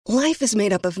Life is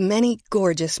made up of many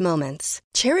gorgeous moments.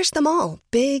 Cherish them all,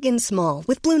 big and small,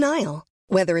 with Blue Nile.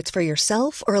 Whether it's for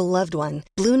yourself or a loved one,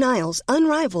 Blue Nile's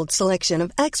unrivaled selection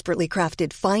of expertly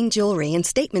crafted fine jewelry and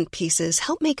statement pieces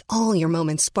help make all your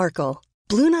moments sparkle.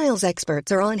 Blue Nile's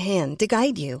experts are on hand to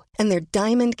guide you, and their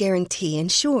diamond guarantee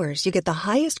ensures you get the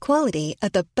highest quality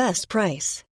at the best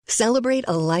price. Celebrate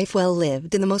a life well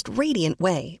lived in the most radiant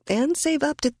way and save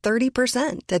up to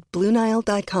 30% at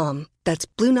BlueNile.com. That's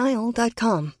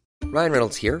BlueNile.com. Ryan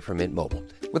Reynolds here from Mint Mobile.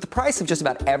 With the price of just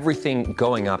about everything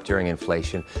going up during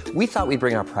inflation, we thought we'd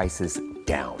bring our prices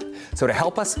down. So to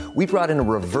help us, we brought in a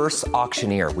reverse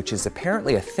auctioneer, which is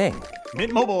apparently a thing.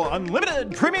 Mint Mobile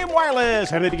Unlimited Premium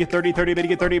Wireless. How to get 30, 30, bit to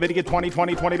get 30, bit to get 20,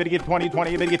 20, 20, bit to get 20,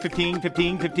 20, bit to get 15,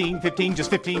 15, 15, 15, just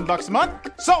 $15 a month?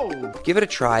 Sold! Give it a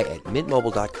try at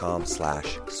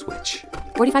mintmobile.com/switch.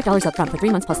 $45 up front for 3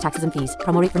 months plus taxes and fees.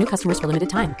 Promo rate for new customers for limited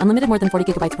time. Unlimited more than 40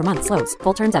 gigabytes per month. Slows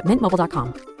full terms at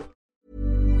mintmobile.com.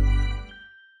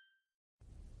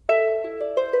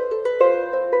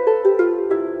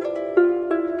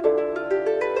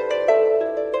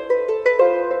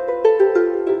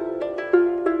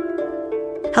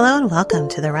 Hello and welcome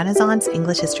to the Renaissance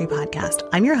English History Podcast.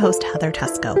 I'm your host, Heather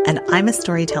Tusco, and I'm a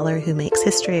storyteller who makes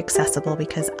history accessible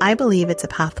because I believe it's a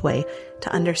pathway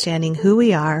to understanding who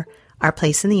we are, our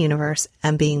place in the universe,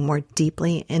 and being more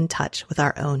deeply in touch with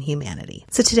our own humanity.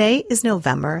 So today is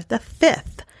November the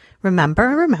 5th.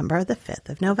 Remember the 5th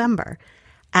of November.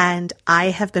 And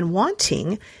I have been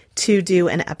wanting to do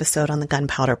an episode on the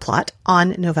Gunpowder Plot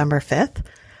on November 5th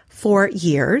for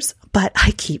years, but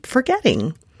I keep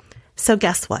forgetting. So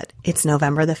guess what? It's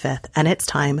November the 5th, and it's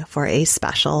time for a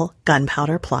special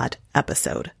Gunpowder Plot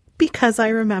episode because I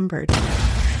remembered.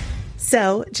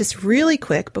 So just really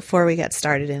quick before we get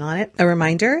started in on it, a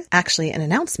reminder, actually an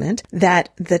announcement, that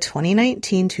the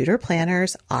 2019 Tudor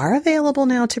planners are available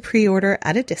now to pre-order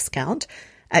at a discount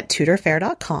at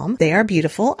tudorfair.com. They are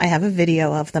beautiful. I have a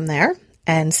video of them there.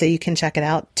 And so you can check it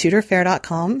out,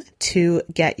 tudorfair.com, to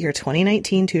get your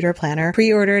 2019 Tudor planner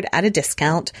pre-ordered at a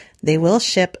discount. They will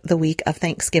ship the week of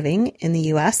Thanksgiving in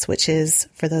the US, which is,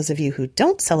 for those of you who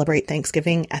don't celebrate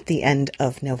Thanksgiving, at the end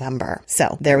of November.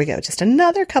 So there we go. Just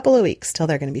another couple of weeks till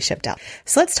they're going to be shipped out.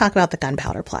 So let's talk about the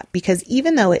Gunpowder Plot, because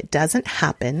even though it doesn't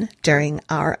happen during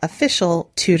our official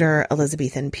Tudor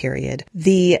Elizabethan period,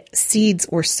 the seeds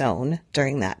were sown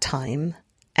during that time.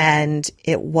 And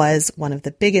it was one of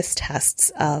the biggest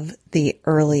tests of the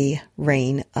early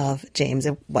reign of James.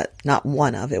 It was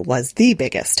the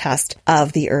biggest test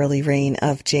of the early reign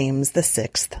of James VI,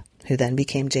 who then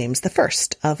became James I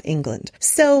of England.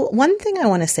 So one thing I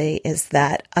want to say is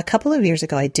that a couple of years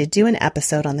ago, I did do an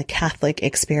episode on the Catholic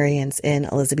experience in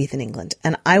Elizabethan England.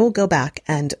 And I will go back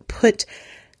and put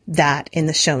that in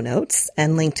the show notes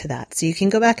and link to that. So you can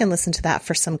go back and listen to that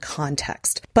for some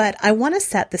context. But I want to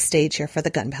set the stage here for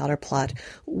the Gunpowder Plot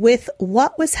with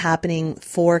what was happening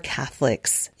for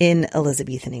Catholics in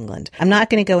Elizabethan England. I'm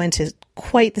not going to go into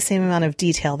quite the same amount of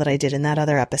detail that I did in that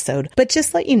other episode, but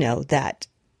just let you know that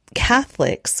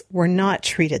Catholics were not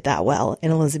treated that well in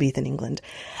Elizabethan England.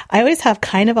 I always have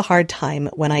kind of a hard time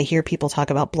when I hear people talk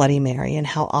about Bloody Mary and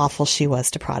how awful she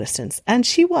was to Protestants. And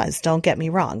she was, don't get me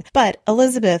wrong. But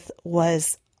Elizabeth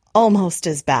was almost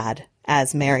as bad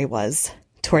as Mary was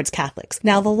towards Catholics.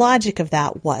 Now, the logic of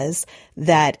that was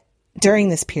that during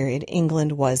this period,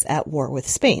 England was at war with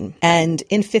Spain. And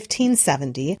in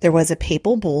 1570, there was a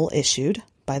papal bull issued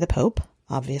by the Pope,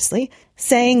 obviously,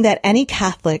 saying that any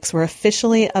Catholics were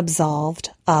officially absolved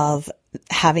of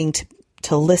having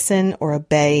to listen or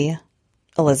obey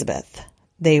Elizabeth.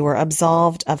 They were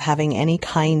absolved of having any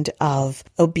kind of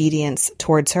obedience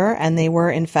towards her, and they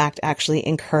were, in fact, actually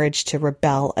encouraged to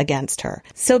rebel against her.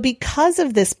 So because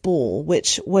of this bull,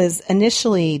 which was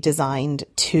initially designed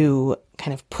to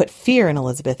kind of put fear in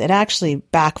Elizabeth, it actually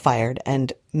backfired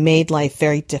and made life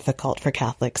very difficult for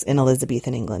Catholics in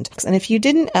Elizabethan England. And if you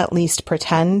didn't at least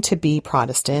pretend to be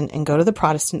Protestant and go to the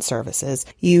Protestant services,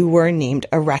 you were named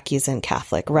a recusant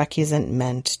Catholic. Recusant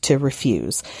meant to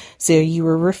refuse. So you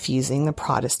were refusing the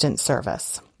Protestant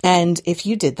service. And if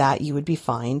you did that, you would be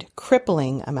fined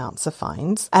crippling amounts of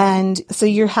fines. And so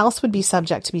your house would be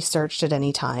subject to be searched at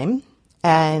any time.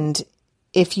 And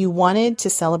if you wanted to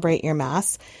celebrate your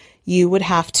Mass, you would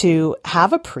have to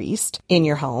have a priest in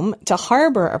your home. To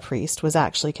harbor a priest was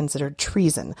actually considered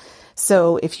treason.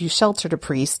 So if you sheltered a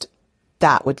priest,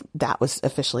 that was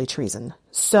officially treason.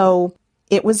 So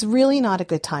it was really not a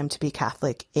good time to be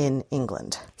Catholic in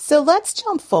England. So let's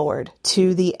jump forward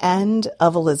to the end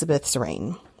of Elizabeth's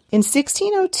reign. In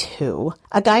 1602,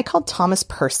 a guy called Thomas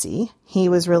Percy, he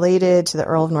was related to the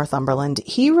Earl of Northumberland,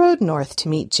 he rode north to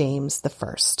meet James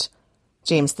I.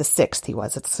 James VI he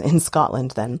was. It's in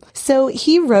Scotland then. So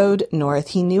he rode north.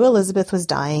 He knew Elizabeth was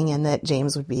dying and that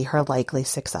James would be her likely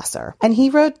successor. And he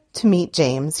rode to meet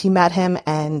James. He met him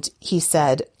and he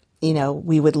said,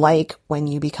 we would like, when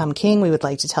you become king, we would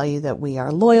like to tell you that we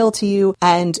are loyal to you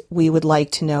and we would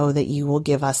like to know that you will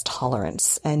give us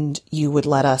tolerance and you would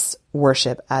let us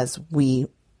worship as we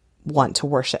want to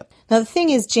worship. Now, the thing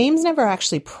is, James never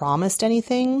actually promised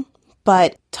anything,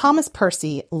 but Thomas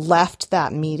Percy left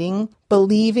that meeting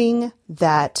believing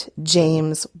that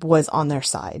James was on their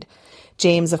side.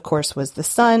 James, of course, was the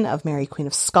son of Mary, Queen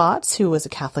of Scots, who was a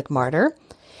Catholic martyr.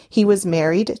 He was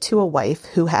married to a wife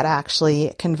who had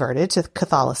actually converted to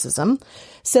Catholicism.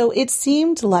 So it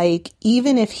seemed like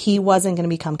even if he wasn't going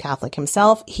to become Catholic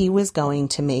himself, he was going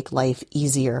to make life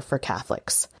easier for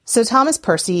Catholics. So Thomas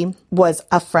Percy was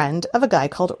a friend of a guy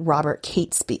called Robert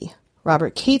Catesby.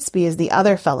 Robert Catesby is the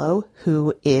other fellow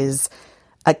who is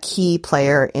a key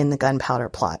player in the gunpowder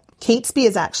plot. Catesby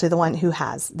is actually the one who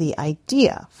has the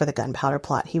idea for the gunpowder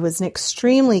plot. He was an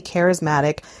extremely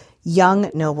charismatic young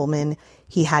nobleman.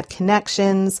 He had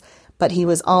connections, but he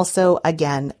was also,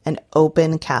 again, an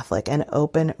open Catholic, an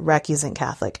open recusant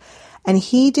Catholic. And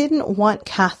he didn't want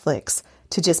Catholics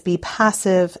to just be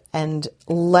passive and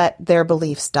let their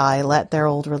beliefs die, let their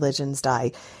old religions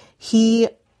die. He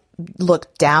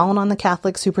looked down on the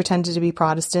Catholics who pretended to be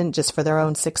Protestant just for their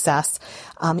own success.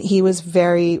 He was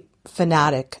very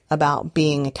fanatic about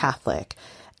being a Catholic,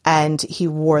 and he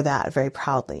wore that very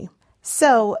proudly.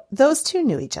 So those two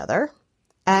knew each other.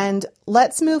 And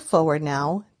let's move forward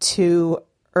now to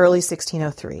early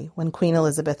 1603 when Queen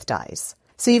Elizabeth dies.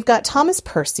 So you've got Thomas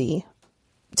Percy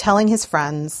telling his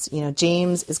friends,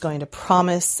 James is going to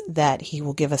promise that he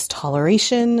will give us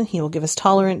toleration, he will give us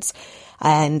tolerance,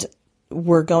 and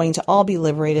we're going to all be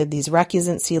liberated. These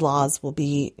recusancy laws will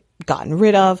be gotten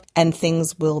rid of and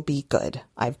things will be good.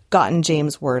 I've gotten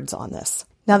James' words on this.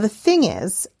 Now, the thing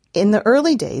is, in the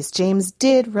early days, James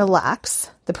did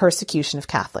relax the persecution of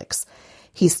Catholics.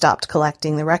 He stopped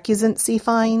collecting the recusancy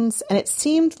fines, and it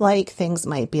seemed like things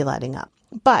might be letting up.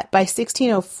 But by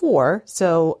 1604,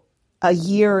 so a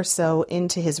year or so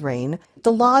into his reign,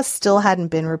 the laws still hadn't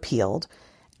been repealed,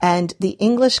 and the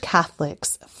English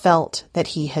Catholics felt that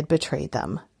he had betrayed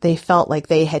them. They felt like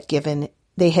they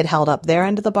had held up their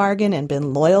end of the bargain and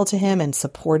been loyal to him and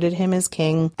supported him as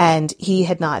king, and he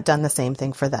had not done the same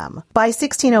thing for them. By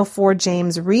 1604,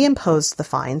 James reimposed the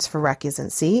fines for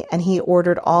recusancy, and he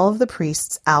ordered all of the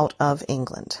priests out of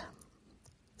England.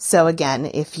 So again,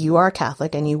 if you are a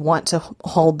Catholic and you want to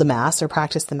hold the Mass or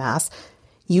practice the Mass,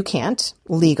 you can't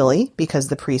legally because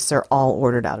the priests are all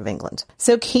ordered out of England.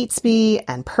 So Catesby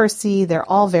and Percy, they're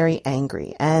all very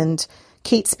angry, and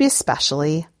Catesby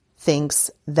especially thinks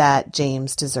that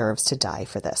James deserves to die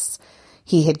for this.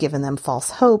 He had given them false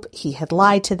hope, he had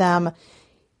lied to them,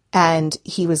 and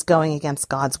he was going against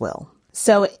God's will.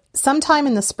 So sometime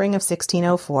in the spring of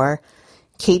 1604,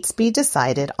 Catesby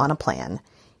decided on a plan.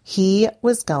 He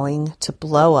was going to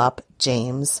blow up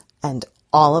James and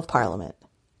all of Parliament.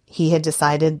 He had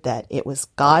decided that it was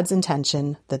God's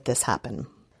intention that this happen.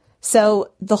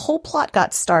 So the whole plot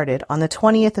got started on the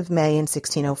 20th of May in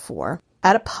 1604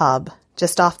 at a pub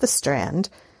just off the Strand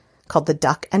called the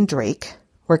Duck and Drake,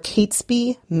 where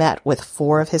Catesby met with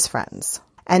 4 of his friends.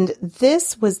 And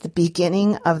this was the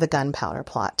beginning of the gunpowder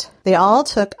plot. They all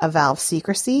took a vow of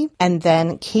secrecy, and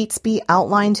then Catesby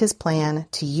outlined his plan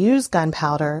to use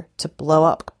gunpowder to blow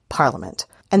up Parliament.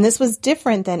 And this was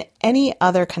different than any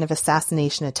other kind of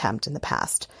assassination attempt in the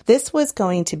past. This was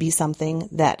going to be something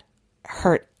that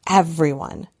hurt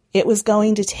everyone. It was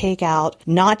going to take out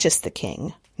not just the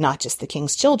king, not just the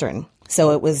king's children.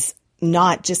 So it was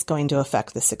not just going to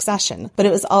affect the succession, but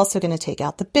it was also going to take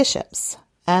out the bishops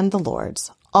and the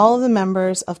lords, all of the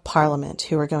members of Parliament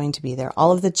who were going to be there,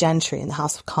 all of the gentry in the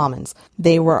House of Commons.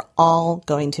 They were all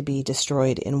going to be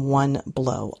destroyed in one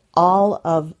blow. All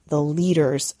of the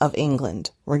leaders of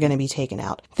England were going to be taken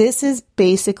out. This is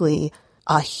basically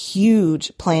a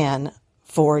huge plan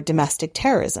for domestic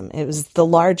terrorism. It was the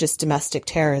largest domestic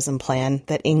terrorism plan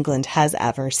that England has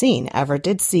ever seen, ever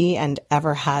did see, and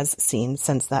ever has seen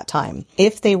since that time.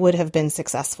 If they would have been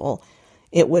successful,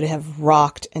 it would have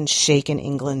rocked and shaken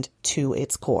England to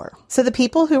its core. So the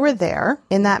people who were there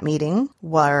in that meeting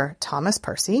were Thomas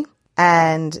Percy,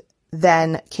 and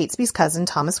then Catesby's cousin,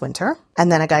 Thomas Winter,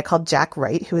 and then a guy called Jack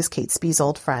Wright, who is Catesby's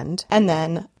old friend, and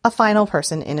then a final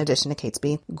person in addition to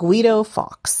Catesby, Guido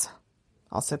Fawkes,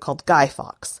 also called Guy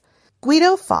Fawkes.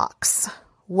 Guido Fawkes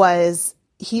was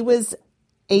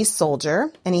a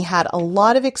soldier, and he had a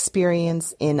lot of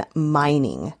experience in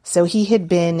mining. So he had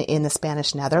been in the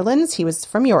Spanish Netherlands. He was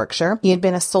from Yorkshire. He had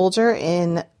been a soldier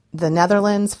in the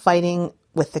Netherlands fighting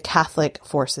with the Catholic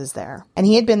forces there. And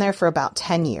he had been there for about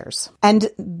 10 years.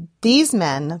 And these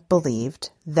men believed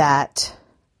that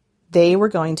they were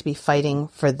going to be fighting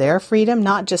for their freedom,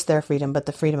 not just their freedom, but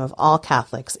the freedom of all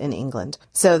Catholics in England.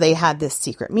 So they had this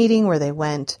secret meeting where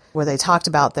they talked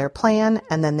about their plan,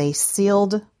 and then they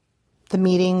sealed the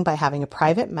meeting by having a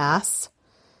private mass.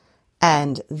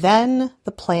 And then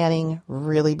the planning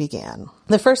really began.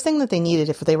 The first thing that they needed,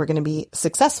 if they were going to be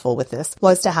successful with this,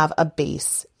 was to have a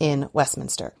base in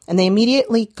Westminster. And they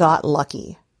immediately got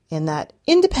lucky in that,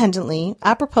 independently,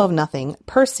 apropos of nothing,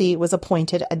 Percy was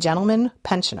appointed a gentleman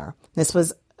pensioner. This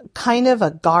was kind of a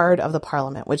guard of the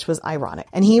Parliament, which was ironic.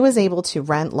 And he was able to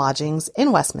rent lodgings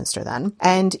in Westminster then,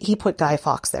 and he put Guy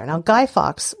Fawkes there. Now, Guy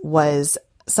Fawkes was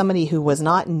somebody who was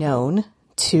not known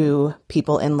to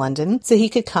people in London, so he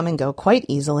could come and go quite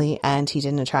easily, and he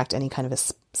didn't attract any kind of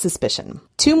a suspicion.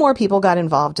 Two more people got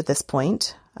involved at this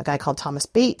point, a guy called Thomas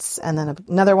Bates and then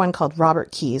another one called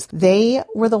Robert Keyes. They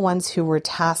were the ones who were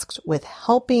tasked with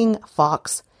helping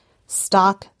Fawkes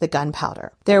stock the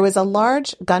gunpowder. There was a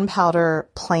large gunpowder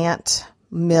plant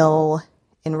mill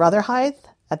in Rotherhithe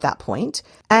at that point,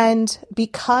 and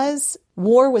because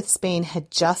war with Spain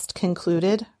had just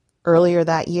concluded earlier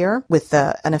that year with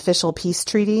an official peace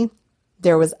treaty,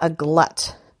 there was a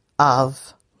glut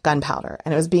of gunpowder,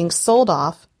 and it was being sold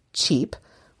off cheap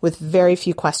with very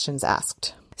few questions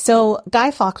asked. So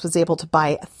Guy Fawkes was able to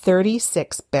buy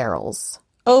 36 barrels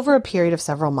over a period of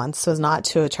several months so as not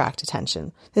to attract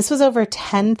attention. This was over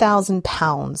 10,000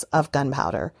 pounds of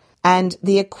gunpowder, and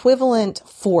the equivalent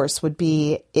force would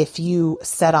be if you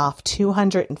set off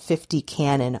 250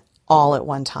 cannon all at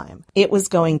one time. It was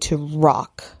going to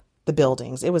rock the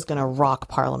buildings. It was going to rock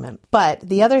Parliament. But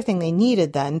the other thing they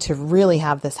needed then to really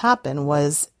have this happen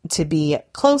was to be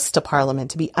close to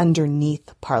Parliament, to be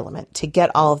underneath Parliament, to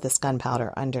get all of this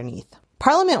gunpowder underneath.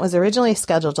 Parliament was originally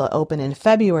scheduled to open in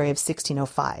February of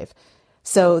 1605.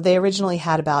 So they originally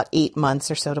had about 8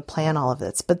 months or so to plan all of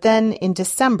this. But then in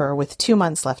December, with 2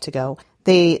 months left to go,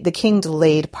 the king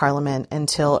delayed Parliament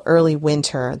until early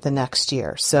winter the next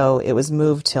year. So it was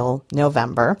moved till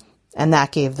November. And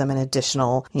that gave them an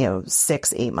additional,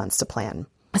 6-8 months to plan.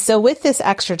 So with this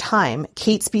extra time,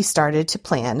 Catesby started to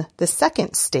plan the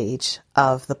second stage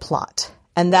of the plot.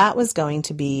 And that was going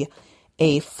to be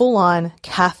a full-on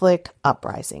Catholic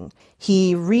uprising.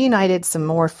 He reunited some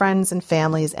more friends and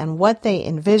families, and what they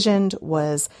envisioned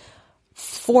was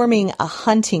forming a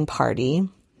hunting party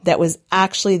that was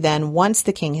actually then, once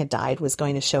the king had died, was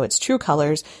going to show its true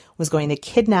colors, was going to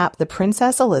kidnap the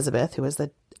Princess Elizabeth, who was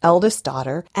the eldest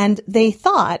daughter, and they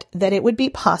thought that it would be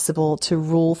possible to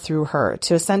rule through her,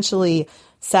 to essentially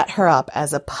set her up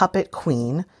as a puppet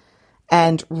queen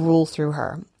and rule through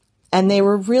her. And they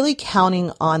were really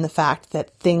counting on the fact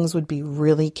that things would be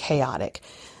really chaotic,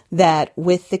 that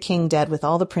with the king dead, with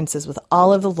all the princes, with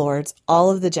all of the lords,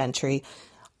 all of the gentry,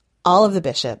 all of the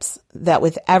bishops, that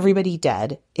with everybody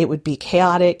dead, it would be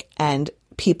chaotic and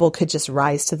people could just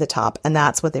rise to the top. And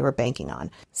that's what they were banking on.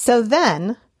 So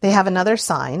then they have another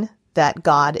sign that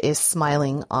God is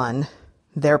smiling on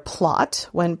their plot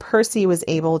when Percy was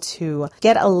able to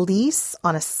get a lease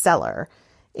on a cellar.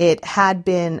 It had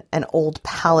been an old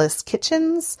palace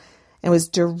kitchens and was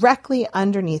directly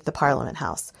underneath the Parliament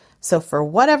House. So for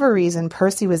whatever reason,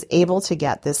 Percy was able to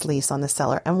get this lease on the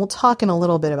cellar. And we'll talk in a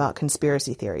little bit about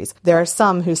conspiracy theories. There are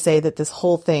some who say that this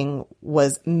whole thing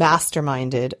was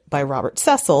masterminded by Robert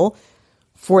Cecil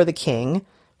for the king,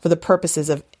 for the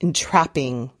purposes of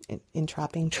trapping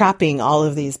all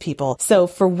of these people. So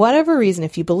for whatever reason,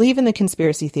 if you believe in the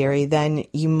conspiracy theory, then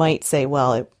you might say,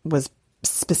 well, it was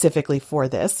specifically for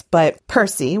this. But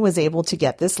Percy was able to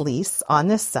get this lease on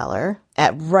this cellar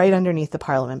right underneath the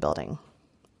Parliament building.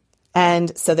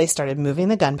 And so they started moving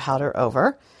the gunpowder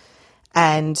over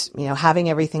and, having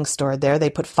everything stored there. They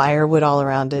put firewood all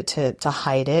around it to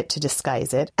hide it, to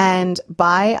disguise it. And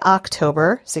by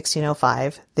October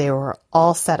 1605, they were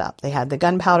all set up. They had the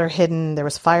gunpowder hidden. There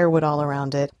was firewood all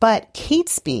around it. But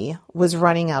Catesby was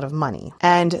running out of money.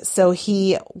 And so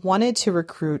he wanted to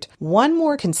recruit one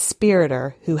more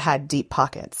conspirator who had deep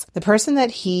pockets. The person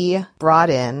that he brought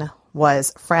in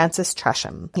was Francis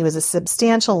Tresham. He was a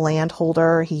substantial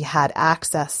landholder. He had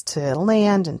access to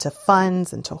land and to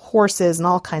funds and to horses and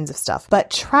all kinds of stuff. But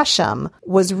Tresham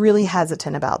was really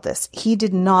hesitant about this. He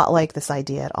did not like this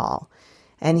idea at all.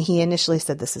 And he initially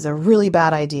said, this is a really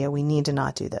bad idea. We need to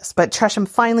not do this. But Tresham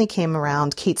finally came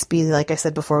around. Catesby, like I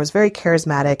said before, was very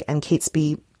charismatic, and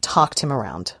Catesby talked him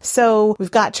around. So we've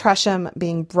got Tresham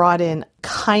being brought in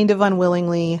kind of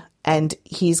unwillingly, and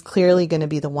he's clearly going to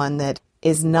be the one that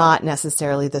is not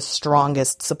necessarily the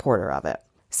strongest supporter of it.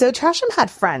 So Tresham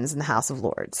had friends in the House of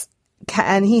Lords,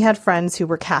 and he had friends who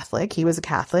were Catholic. He was a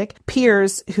Catholic.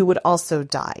 Peers who would also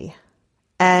die.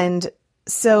 And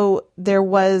so there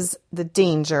was the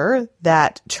danger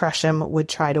that Tresham would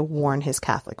try to warn his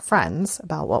Catholic friends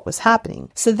about what was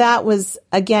happening. So that was,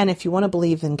 again, if you want to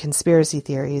believe in conspiracy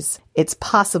theories, it's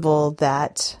possible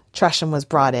that Tresham was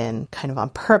brought in kind of on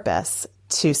purpose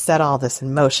to set all this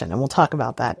in motion. And we'll talk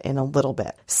about that in a little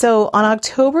bit. So on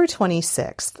October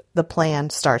 26th, the plan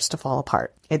starts to fall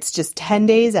apart. It's just 10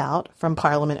 days out from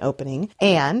Parliament opening,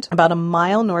 and about a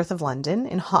mile north of London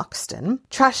in Hoxton,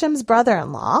 Tresham's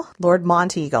brother-in-law, Lord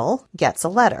Monteagle, gets a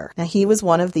letter. Now, he was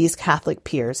one of these Catholic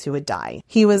peers who would die.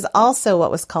 He was also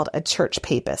what was called a church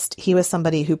papist. He was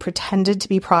somebody who pretended to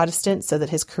be Protestant so that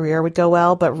his career would go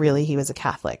well, but really he was a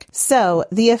Catholic. So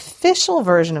the official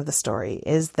version of the story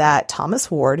is that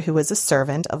Thomas Ward, who was a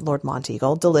servant of Lord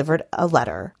Monteagle, delivered a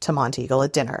letter to Monteagle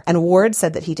at dinner. And Ward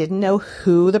said that he didn't know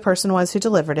who the person was who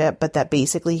delivered it, but that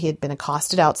basically he had been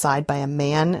accosted outside by a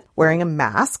man wearing a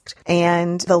mask.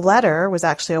 And the letter was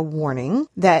actually a warning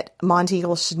that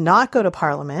Monteagle should not go to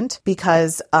Parliament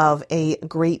because of a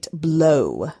great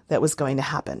blow that was going to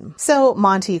happen. So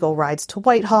Monteagle rides to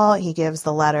Whitehall. He gives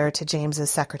the letter to James's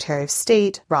Secretary of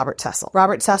State, Robert Cecil.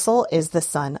 Robert Cecil is the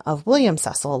son of William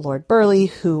Cecil, Lord Burleigh,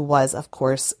 who was, of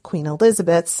course, Queen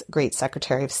Elizabeth's great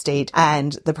Secretary of State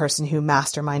and the person who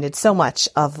masterminded so much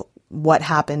of what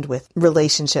happened with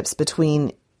relationships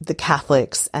between the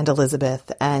Catholics and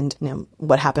Elizabeth and,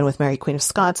 what happened with Mary, Queen of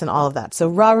Scots and all of that. So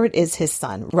Robert is his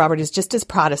son. Robert is just as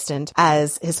Protestant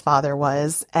as his father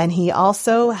was. And he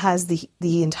also has the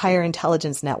entire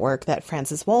intelligence network that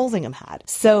Francis Walsingham had.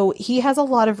 So he has a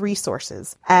lot of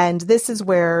resources. And this is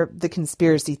where the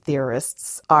conspiracy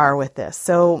theorists are with this.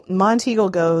 So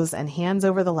Monteagle goes and hands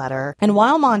over the letter. And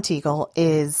while Monteagle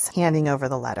is handing over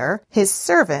the letter, his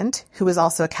servant, who is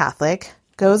also a Catholic,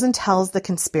 goes and tells the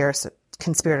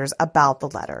conspirators about the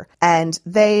letter. And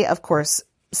they, of course,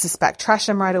 suspect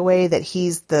Tresham right away, that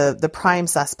he's the prime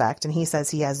suspect, and he says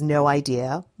he has no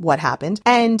idea what happened.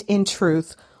 And in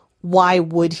truth, why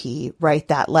would he write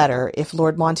that letter? If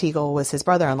Lord Monteagle was his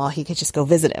brother-in-law, he could just go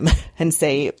visit him and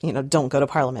say, don't go to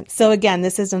Parliament. So again,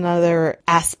 this is another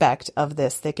aspect of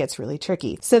this that gets really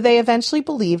tricky. So they eventually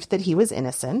believed that he was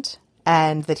innocent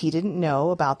and that he didn't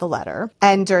know about the letter.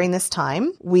 And during this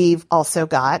time, we've also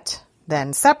got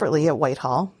then separately at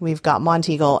Whitehall, we've got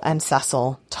Monteagle and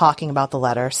Cecil talking about the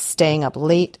letter, staying up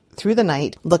late through the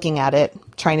night, looking at it,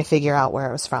 trying to figure out where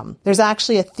it was from. There's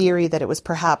actually a theory that it was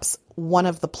perhaps one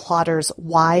of the plotters'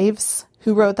 wives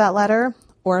who wrote that letter,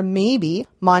 or maybe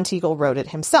Monteagle wrote it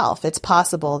himself. It's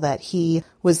possible that he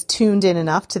was tuned in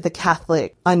enough to the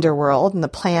Catholic underworld and the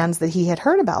plans that he had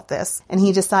heard about this, and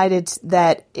he decided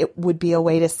that it would be a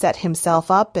way to set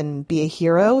himself up and be a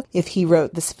hero if he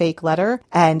wrote this fake letter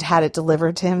and had it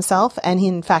delivered to himself. And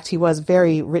in fact, he was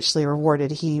very richly rewarded.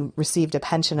 He received a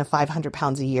pension of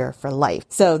 £500 a year for life.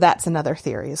 So that's another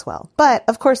theory as well. But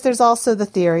of course, there's also the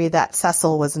theory that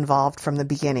Cecil was involved from the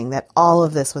beginning, that all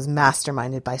of this was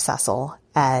masterminded by Cecil,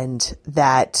 and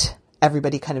that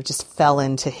everybody kind of just fell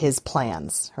into his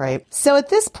plans, right? So at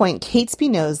this point,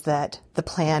 Catesby knows that the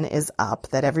plan is up,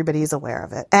 that everybody's aware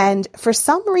of it. And for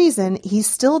some reason, he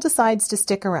still decides to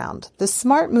stick around. The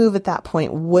smart move at that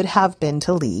point would have been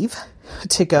to leave,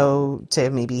 to go to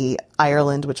maybe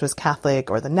Ireland, which was Catholic,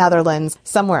 or the Netherlands,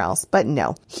 somewhere else. But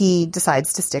no, he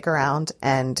decides to stick around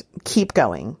and keep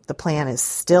going. The plan is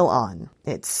still on.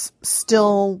 It's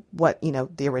still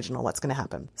the original, what's going to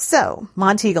happen. So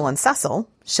Monteagle and Cecil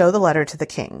show the letter to the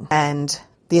king, and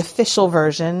the official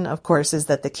version, of course, is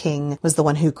that the king was the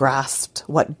one who grasped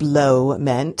what blow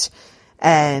meant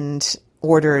and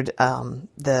ordered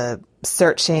the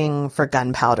searching for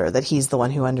gunpowder, that he's the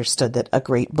one who understood that a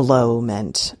great blow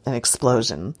meant an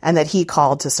explosion, and that he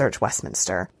called to search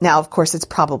Westminster. Now, of course, it's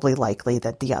probably likely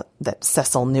that that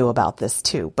Cecil knew about this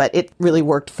too, but it really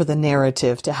worked for the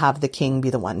narrative to have the king be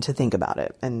the one to think about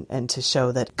it and to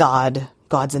show that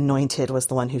God's anointed was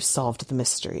the one who solved the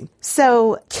mystery.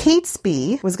 So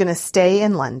Catesby was going to stay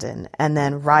in London and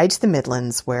then ride to the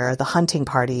Midlands, where the hunting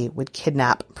party would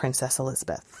kidnap Princess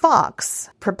Elizabeth. Fox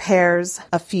prepares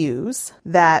a fuse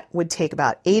that would take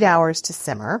about 8 hours to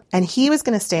simmer, and he was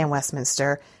going to stay in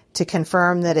Westminster to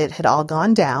confirm that it had all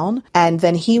gone down, and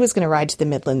then he was going to ride to the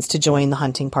Midlands to join the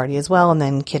hunting party as well, and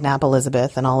then kidnap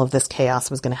Elizabeth, and all of this chaos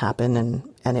was going to happen,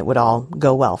 and it would all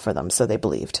go well for them, so they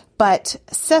believed. But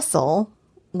Cecil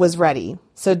was ready.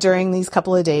 So during these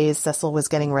couple of days, Cecil was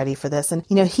getting ready for this. And,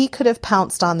 he could have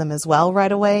pounced on them as well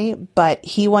right away, but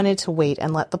he wanted to wait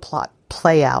and let the plot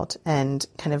play out and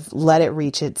kind of let it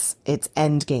reach its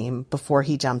end game before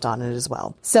he jumped on it as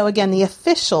well. So again, the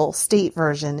official state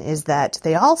version is that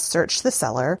they all searched the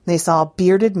cellar. They saw a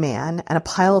bearded man and a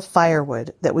pile of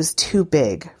firewood that was too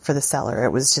big for the cellar.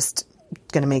 It was just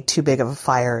going to make too big of a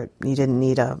fire. You didn't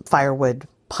need a firewood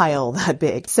pile that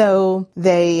big. So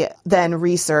they then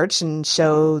research and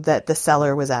show that the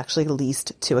cellar was actually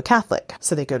leased to a Catholic.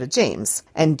 So they go to James.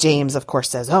 And James, of course,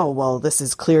 says, oh, well, this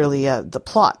is clearly the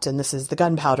plot and this is the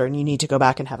gunpowder and you need to go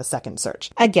back and have a second search.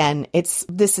 Again,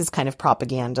 this is kind of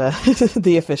propaganda,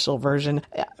 the official version.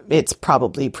 It's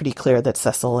probably pretty clear that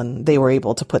Cecil and they were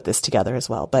able to put this together as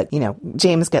well. But,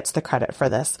 James gets the credit for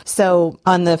this. So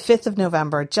on the 5th of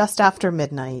November, just after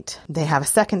midnight, they have a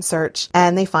second search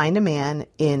and they find a man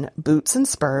in boots and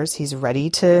spurs. He's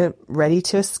ready to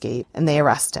escape, and they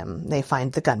arrest him. They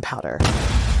find the gunpowder.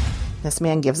 This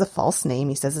man gives a false name.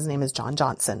 He says his name is John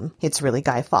Johnson. It's really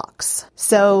Guy Fawkes.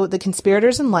 So the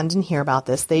conspirators in London hear about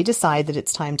this. They decide that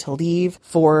it's time to leave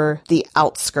for the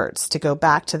outskirts, to go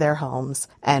back to their homes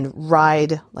and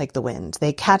ride like the wind.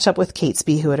 They catch up with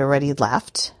Catesby, who had already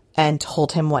left, and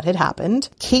told him what had happened.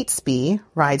 Catesby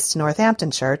rides to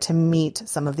Northamptonshire to meet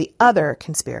some of the other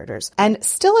conspirators. And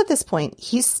still at this point,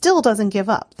 he still doesn't give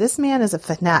up. This man is a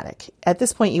fanatic. At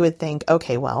this point, you would think,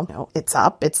 okay, well, it's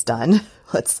up, it's done.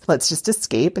 Let's just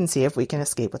escape and see if we can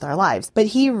escape with our lives. But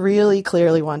he really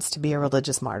clearly wants to be a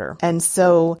religious martyr. And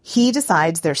so he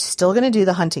decides they're still going to do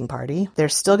the hunting party. They're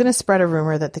still going to spread a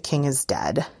rumor that the king is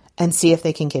dead and see if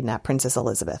they can kidnap Princess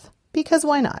Elizabeth. Because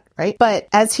why not, right? But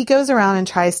as he goes around and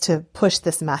tries to push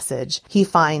this message, he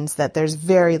finds that there's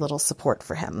very little support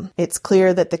for him. It's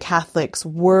clear that the Catholics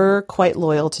were quite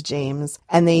loyal to James,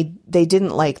 and they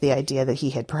didn't like the idea that he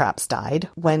had perhaps died.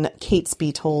 When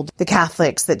Catesby told the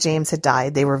Catholics that James had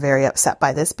died, they were very upset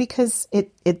by this because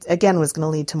it again was going to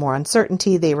lead to more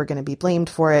uncertainty. They were going to be blamed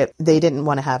for it. They didn't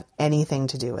want to have anything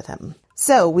to do with him.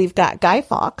 So we've got Guy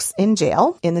Fawkes in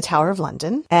jail in the Tower of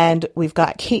London, and we've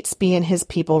got Catesby and his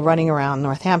people running around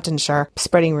Northamptonshire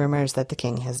spreading rumors that the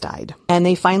king has died. And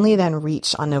they finally then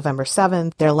reach on November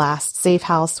 7th their last safe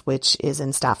house, which is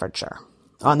in Staffordshire,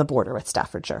 on the border with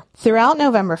Staffordshire. Throughout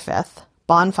November 5th,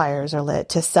 bonfires are lit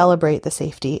to celebrate the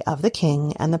safety of the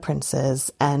king and the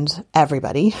princes and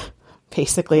everybody.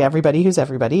 Basically, everybody who's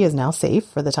everybody is now safe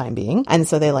for the time being. And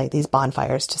so they light these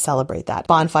bonfires to celebrate that.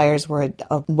 Bonfires were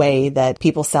a way that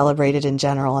people celebrated in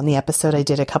general. In the episode I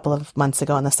did a couple of months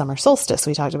ago on the summer solstice,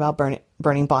 we talked about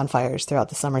burning bonfires throughout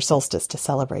the summer solstice to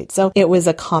celebrate. So it was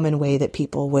a common way that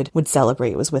people would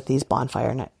celebrate, was with these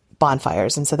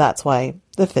bonfires. And so that's why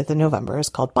the 5th of November is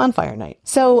called Bonfire Night.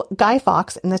 So Guy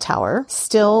Fawkes in the Tower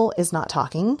still is not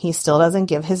talking. He still doesn't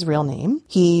give his real name.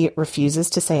 He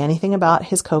refuses to say anything about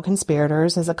his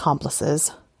co-conspirators, his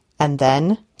accomplices. And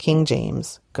then King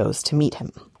James goes to meet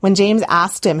him. When James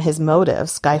asked him his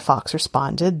motives, Guy Fawkes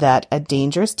responded that a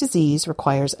dangerous disease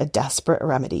requires a desperate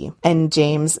remedy. And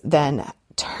James then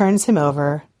turns him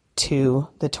over to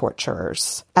the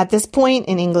torturers. At this point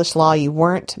in English law, you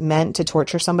weren't meant to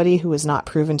torture somebody who was not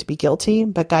proven to be guilty,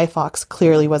 but Guy Fawkes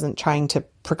clearly wasn't trying to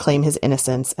proclaim his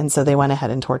innocence, and so they went ahead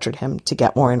and tortured him to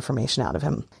get more information out of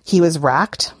him. He was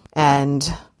racked, and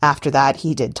after that,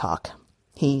 he did talk.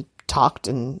 He talked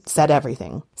and said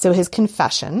everything. So his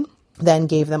confession then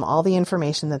gave them all the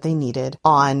information that they needed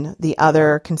on the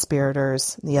other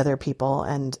conspirators, the other people,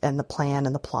 and the plan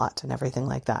and the plot and everything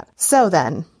like that. So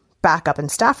then, back up in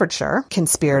Staffordshire,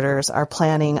 conspirators are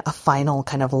planning a final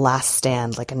kind of last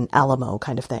stand, like an Alamo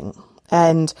kind of thing.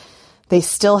 And they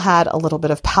still had a little bit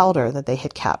of powder that they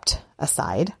had kept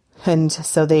aside. And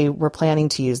so they were planning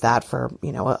to use that for,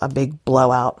 a big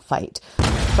blowout fight.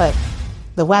 But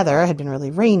the weather had been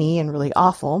really rainy and really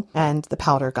awful, and the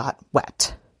powder got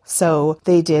wet. So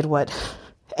they did what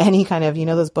any kind of,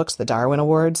 those books, the Darwin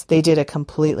Awards, they did a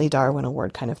completely Darwin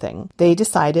Award kind of thing. They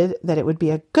decided that it would be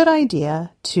a good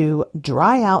idea to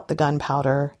dry out the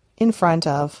gunpowder in front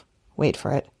of, wait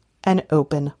for it, an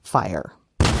open fire.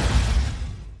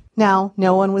 Now,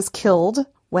 no one was killed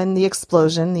when the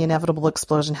inevitable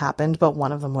explosion happened, but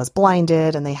one of them was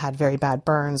blinded and they had very bad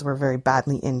burns, were very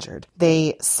badly injured.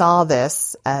 They saw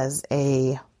this as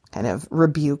a kind of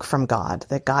rebuke from God,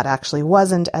 that God actually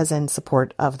wasn't as in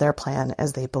support of their plan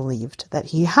as they believed that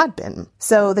he had been.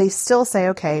 So they still say,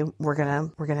 okay, we're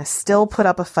gonna still put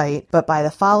up a fight. But by the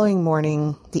following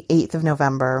morning, the 8th of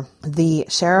November, the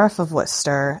Sheriff of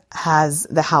Worcester has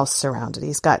the house surrounded.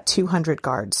 He's got 200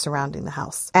 guards surrounding the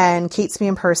house. And Catesby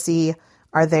and Percy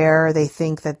are there. They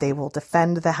think that they will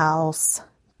defend the house.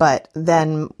 But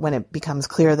then when it becomes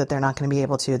clear that they're not going to be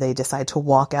able to, they decide to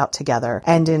walk out together.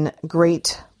 And in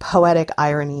great poetic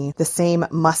irony, the same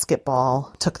musket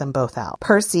ball took them both out.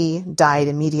 Percy died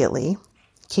immediately.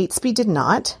 Catesby did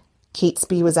not.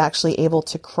 Catesby was actually able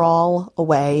to crawl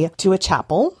away to a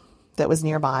chapel that was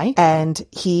nearby, and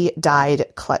he died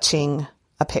clutching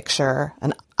a picture,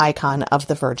 an icon of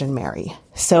the Virgin Mary.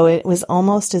 So it was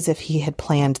almost as if he had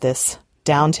planned this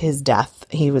down to his death.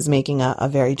 He was making a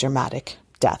very dramatic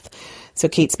death. So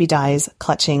Catesby dies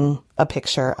clutching a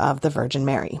picture of the Virgin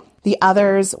Mary. The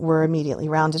others were immediately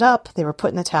rounded up. They were put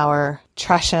in the tower.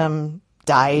 Tresham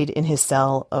died in his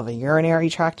cell of a urinary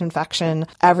tract infection.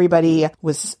 Everybody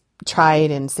was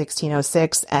tried in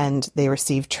 1606, and they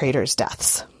received traitors'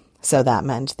 deaths. So that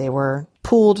meant they were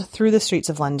pulled through the streets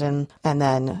of London and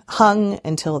then hung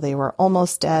until they were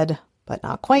almost dead, but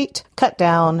not quite, cut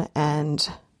down and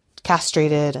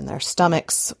castrated, and their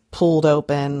stomachs pulled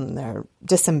open, they're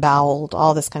disemboweled,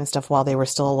 all this kind of stuff while they were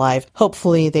still alive.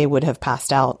 Hopefully they would have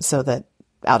passed out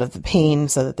out of the pain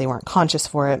so that they weren't conscious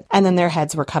for it. And then their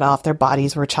heads were cut off, their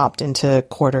bodies were chopped into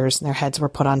quarters, and their heads were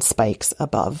put on spikes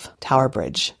above Tower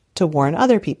Bridge to warn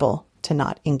other people to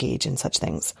not engage in such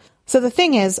things. So the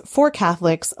thing is, for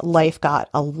Catholics, life got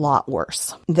a lot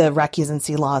worse. The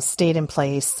recusancy laws stayed in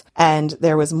place, and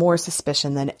there was more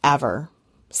suspicion than ever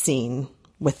seen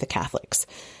with the Catholics.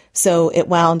 So it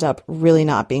wound up really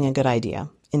not being a good idea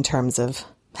in terms of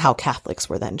how Catholics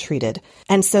were then treated.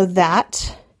 And so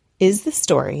that is the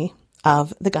story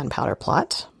of the Gunpowder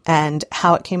Plot and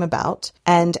how it came about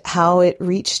and how it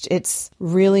reached its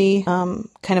really kind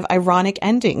of ironic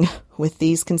ending with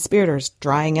these conspirators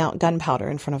drying out gunpowder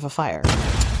in front of a fire.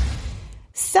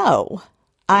 So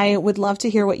I would love to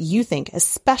hear what you think,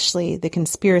 especially the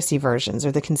conspiracy versions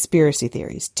or the conspiracy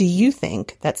theories. Do you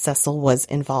think that Cecil was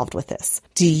involved with this?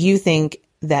 Do you think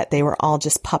that they were all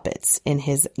just puppets in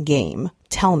his game?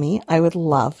 Tell me. I would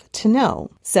love to know.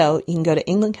 So you can go to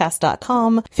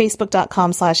englandcast.com,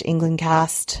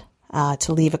 facebook.com/englandcast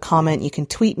to leave a comment. You can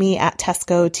tweet me at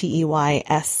Tesco,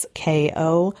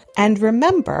 Teysko. And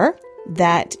remember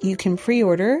that you can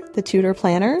pre-order the Tudor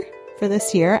Planner for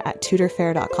this year at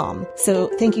tudorfair.com. So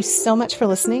thank you so much for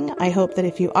listening. I hope that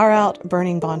if you are out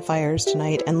burning bonfires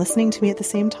tonight and listening to me at the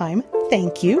same time,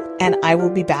 thank you. And I will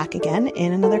be back again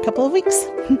in another couple of weeks.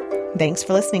 Thanks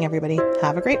for listening, everybody.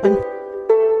 Have a great one.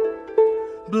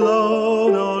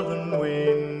 Blow, northern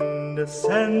wind,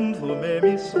 send who may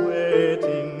be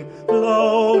sweating.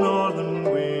 Blow, northern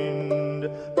wind,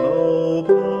 blow,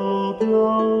 blow,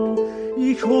 blow.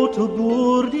 Ich hote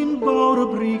bord in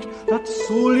Bauerbricht, dat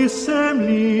soll is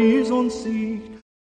semlis on sicht.